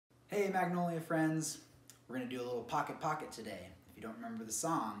Hey Magnolia friends, we're going to do a little pocket today. If you don't remember the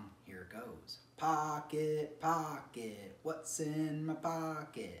song, here it goes. Pocket, pocket, what's in my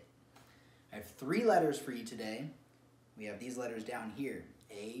pocket? I have 3 letters for you today. We have these letters down here,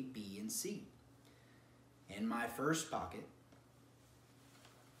 A, B, and C. In my first pocket,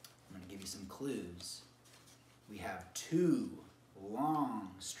 I'm going to give you some clues. We have 2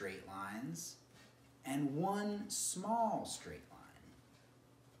 long straight lines and 1 small straight line.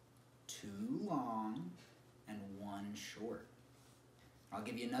 2 long and 1 short. I'll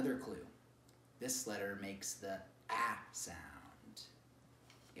give you another clue. This letter makes the A sound.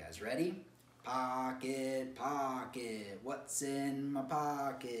 You guys ready? Pocket, pocket, what's in my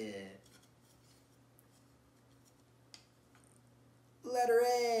pocket? Letter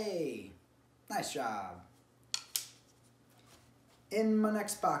A. Nice job. In my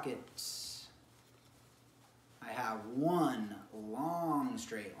next pocket, I have 1 long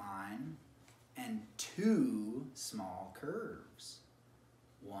straight line and 2 small curves.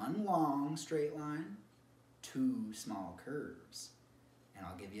 1 long straight line, 2 small curves. And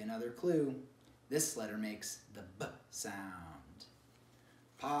I'll give you another clue. This letter makes the B sound.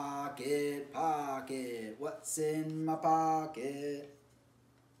 Pocket, pocket, what's in my pocket?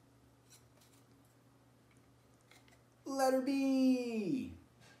 Letter B.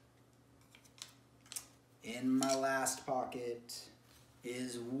 In my last pocket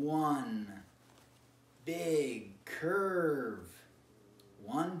is 1 big curve.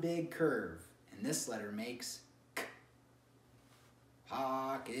 1 big curve. And this letter makes K.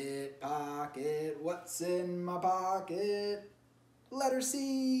 Pocket, pocket, what's in my pocket? Letter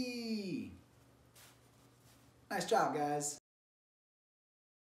C. Nice job, guys.